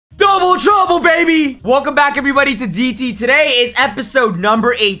double, baby! Welcome back, everybody, to DT. Today is episode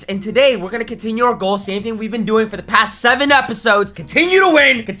number 8, and today we're gonna continue our goal, same thing we've been doing for the past 7 episodes. Continue to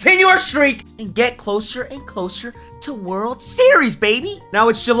win, continue our streak, and get closer and closer to World Series, baby. Now,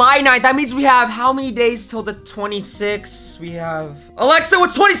 it's July 9th. That means we have how many days till the 26th? We have... Alexa,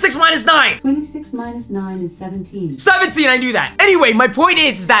 what's 26 minus 9? 26 minus 9 is 17. 17, I knew that. Anyway, my point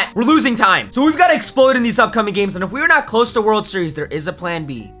is that we're losing time. So we've got to explode in these upcoming games, and if we're not close to World Series, there is a plan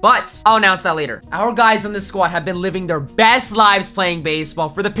B. But I'll announce that later. Our guys on this squad have been living their best lives playing baseball.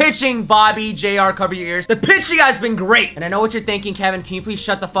 For the pitching, Bobby, JR, cover your ears. The pitching has been great. And I know what you're thinking, Kevin. Can you please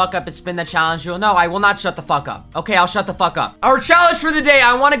shut the fuck up and spin the challenge wheel? No, I will not shut the fuck up. Okay, I'll shut the fuck up. Our challenge for the day,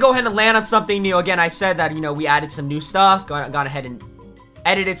 I want to go ahead and land on something new. Again, I said that, you know, we added some new stuff. Gone ahead and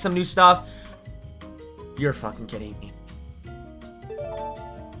edited some new stuff. You're fucking kidding me.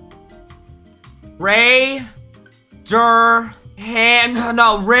 Ray Durham.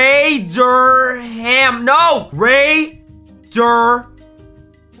 No, Ray Durham. No, Ray Durham.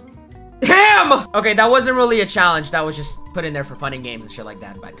 Okay, that wasn't really a challenge. That was just put in there for fun and games and shit like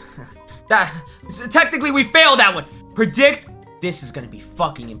that. But that technically we failed that one. Predict. This is gonna be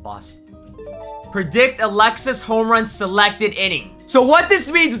fucking impossible. Predict Alexa's home run selected inning. So what this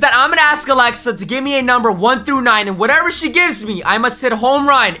means is that I'm gonna ask Alexa to give me a number 1 through 9, and whatever she gives me, I must hit a home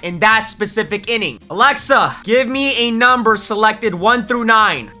run in that specific inning. Alexa, give me a number selected 1 through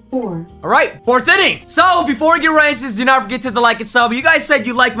 9. 4. All right, 4th inning. So before we get right into this, do not forget to like and sub. You guys said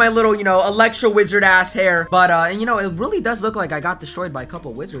you liked my little, you know, Electro wizard ass hair, but and you know, it really does look like I got destroyed by a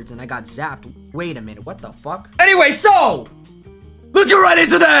couple wizards and I got zapped. Wait a minute, what the fuck? Anyway, so let's get right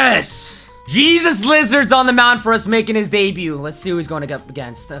into this. Jesus Lizard's on the mound for us, making his debut. Let's see who he's going up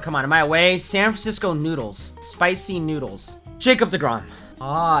against. Come on, am I away? San Francisco Noodles. Spicy Noodles. Jacob deGrom.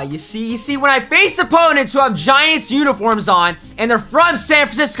 Ah, you see, when I face opponents who have Giants uniforms on, and they're from San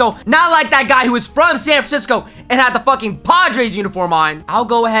Francisco, not like that guy who is from San Francisco and had the fucking Padres uniform on, I'll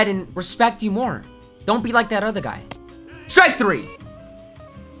go ahead and respect you more. Don't be like that other guy. Strike 3.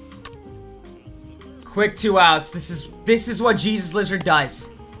 Quick 2 outs. This is what Jesus Lizard does.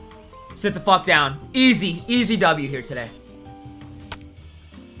 Sit the fuck down. Easy W here today.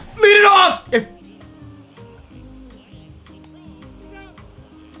 Lead it off!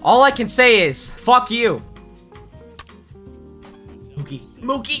 All I can say is, fuck you.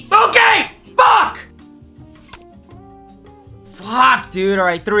 Mookie! Fuck! Fuck, dude. All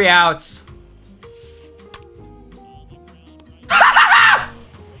right, 3 outs.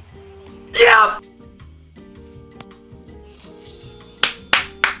 Yep!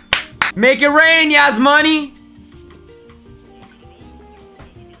 Make it rain, Yas money.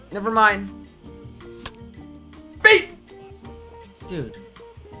 Never mind. Dude.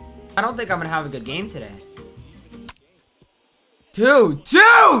 I don't think I'm gonna have a good game today. Dude!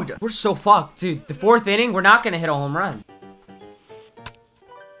 We're so fucked, dude. The 4th inning, we're not gonna hit a home run.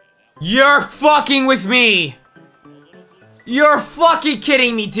 You're fucking with me! You're fucking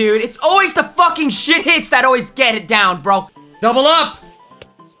kidding me, dude. It's always the fucking shit hits that always get it down, bro. Double up!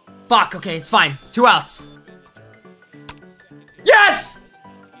 Fuck, okay, it's fine. 2 outs. Yes!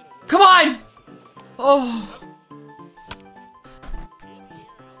 Come on! Oh...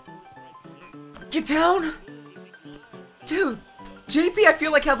 Get down! Dude, JP I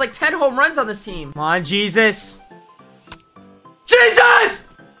feel like has like 10 home runs on this team. Come on, Jesus! Jesus!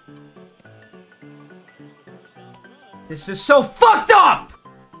 This is so fucked up!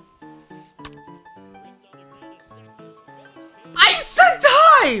 I said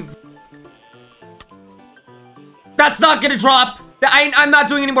dive! That's not gonna drop. I'm not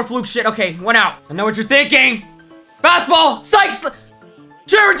doing any more fluke shit. Okay, 1 out. I know what you're thinking. Fastball! Sykes!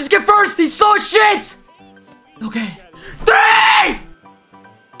 Jared, just get first! He's slow as shit! Okay. 3!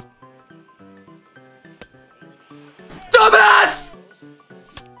 Dumbass!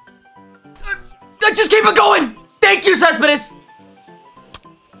 Just keep it going! Thank you, Cespedes!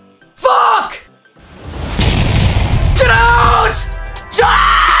 Fuck! Get out!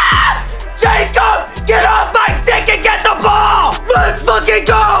 Jacob! Get off my dick and get the ball! Let's fucking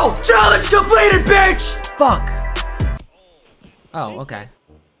go! Challenge completed, bitch! Fuck. Oh, okay.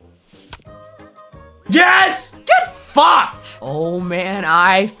 Yes! Get fucked! Oh, man,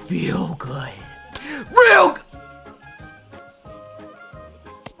 I feel good. Real good.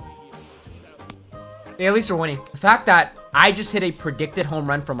 Hey, at least we're winning. The fact that I just hit a predicted home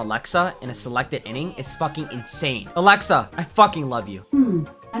run from Alexa in a selected inning is fucking insane. Alexa, I fucking love you.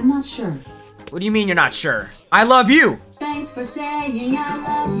 I'm not sure. What do you mean you're not sure? I love you. Thanks for saying I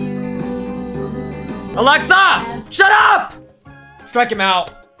love you. Alexa, shut up! Strike him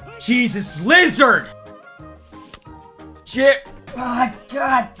out. Jesus Lizard. Oh,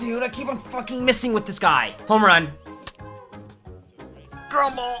 God, dude. I keep on fucking missing with this guy. Home run.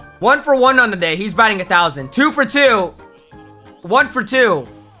 Grumble. 1 for 1 on the day. He's batting 1,000. 2 for 2. 1 for 2.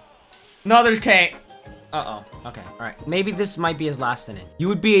 No, there's K. Uh-oh. Okay, all right. Maybe this might be his last inning. You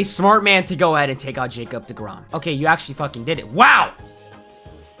would be a smart man to go ahead and take out Jacob deGrom. Okay, you actually fucking did it. Wow!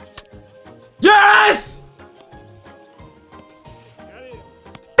 Yes!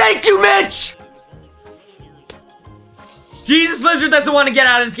 Thank you, Mitch! Jesus Lizard doesn't want to get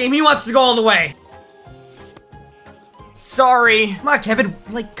out of this game. He wants to go all the way. Sorry. Come on, Kevin.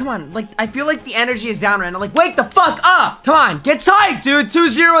 Like, come on. Like, I feel like the energy is down right now. Like, wake the fuck up! Come on, get tight, dude.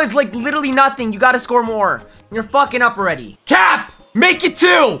 2-0 is like literally nothing. You gotta score more. You're fucking up already. Cap! Make it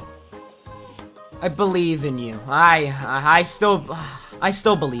 2! I believe in you. I still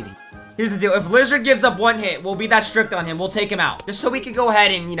believe in you. Here's the deal. If Lizard gives up 1 hit, we'll be that strict on him. We'll take him out. Just so we can go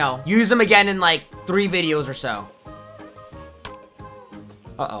ahead and, you know, use him again in like 3 videos or so.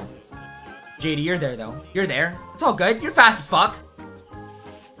 Uh-oh. JD, you're there, though. You're there. It's all good. You're fast as fuck.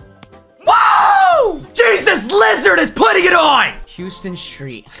 Whoa! Jesus, Lizard is putting it on! Houston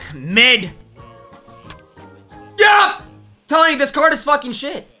Street. Mid. Yup! Telling you, this card is fucking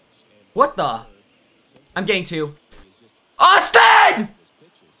shit. What the? I'm getting 2. Austin!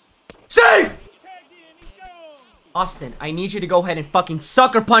 Safe! Austin, I need you to go ahead and fucking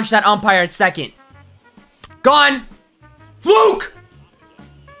sucker punch that umpire at second. Gone. Fluke!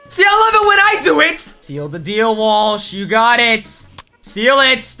 See, I love it when I do it! Seal the deal, Walsh. You got it. Seal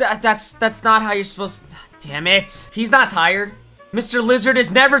it. That's not how you're supposed to... Damn it. He's not tired. Mr. Lizard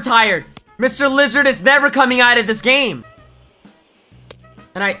is never tired. Mr. Lizard is never coming out of this game.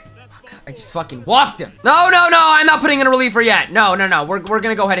 And I just fucking walked him. No, I'm not putting in a reliever yet. No. We're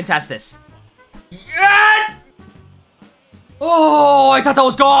gonna go ahead and test this. Yeah! Oh, I thought that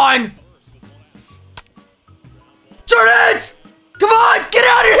was gone. Turn it! Come on, get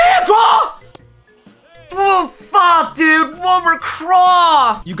out of here, Craw! Oh, fuck, dude. One more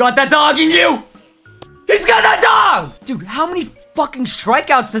Craw. You got that dog in you? He's got that dog! Dude, how many fucking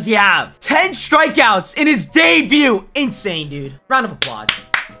strikeouts does he have? 10 strikeouts in his debut. Insane, dude. Round of applause.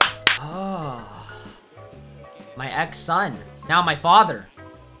 Oh. My ex-son. Now my father.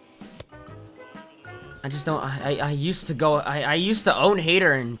 I just don't... I used to go... I used to own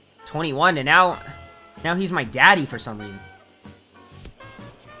Hater in 21, and now he's my daddy for some reason.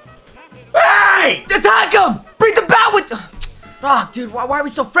 Hey! Attack him! Bring the bat with... Rock, dude, why are we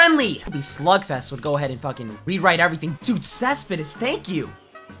so friendly? Maybe Slugfest would go ahead and fucking rewrite everything. Dude, Cespedes, thank you.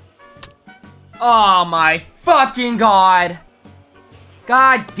 Oh my fucking god.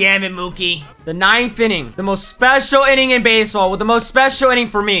 God damn it, Mookie. The 9th inning. The most special inning in baseball. With the most special inning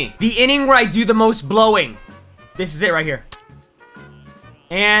for me. The inning where I do the most blowing. This is it right here.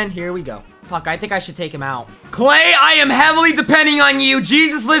 And here we go. Fuck, I think I should take him out. Clay, I am heavily depending on you.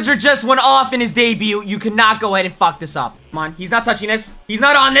 Jesus Lizard just went off in his debut. You cannot go ahead and fuck this up. Come on, he's not touching this. He's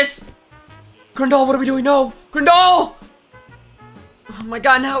not on this. Grindal, what are we doing? No. Grindal! Oh my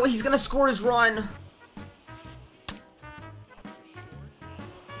god, now he's gonna score his run.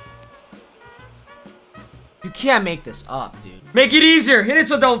 You can't make this up, dude. Make it easier. Hit it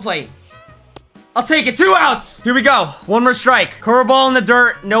so don't play. I'll take it. 2 outs. Here we go. 1 more strike. Curveball in the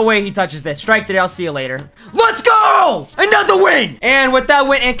dirt. No way he touches this. Strike today. I'll see you later. Let's go! Another win! And with that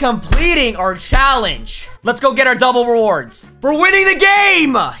win and completing our challenge, let's go get our double rewards for winning the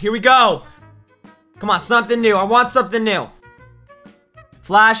game. Here we go. Come on, something new. I want something new.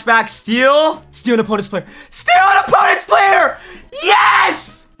 Flashback, steal. Steal an opponent's player. Steal an opponent's player!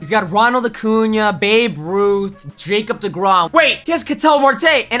 Yes! He's got Ronald Acuna, Babe Ruth, Jacob deGrom. Wait, he has Ketel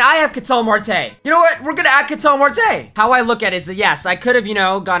Marte, and I have Ketel Marte. You know what? We're gonna add Ketel Marte. How I look at it is that, yes, I could have, you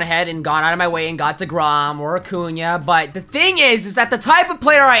know, gone ahead and gone out of my way and got deGrom or Acuna, but the thing is that the type of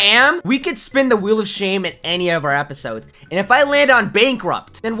player I am, we could spin the wheel of shame in any of our episodes. And if I land on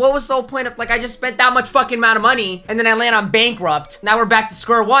bankrupt, then what was the whole point of, like, I just spent that much fucking amount of money, and then I land on bankrupt. Now we're back to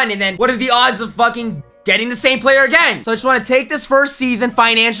square one, and then what are the odds of fucking getting the same player again? So I just want to take this first season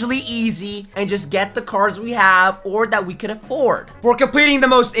financially easy and just get the cards we have or that we could afford for completing the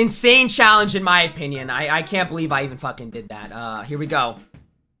most insane challenge in my opinion. I can't believe I even fucking did that. Here we go.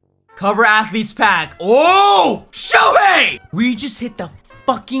 Cover Athletes Pack. Oh! Shohei! We just hit the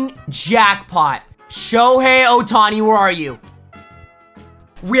fucking jackpot. Shohei Ohtani, where are you?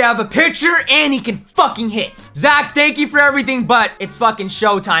 We have a pitcher and he can fucking hit. Zach, thank you for everything, but it's fucking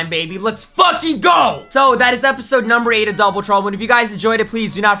showtime, baby. Let's fucking go. So that is episode number 8 of Double Trouble. And if you guys enjoyed it,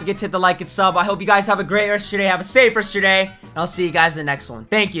 please do not forget to hit the like and sub. I hope you guys have a great rest of your day. Have a safe rest of your day. And I'll see you guys in the next one.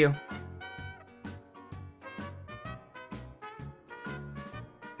 Thank you.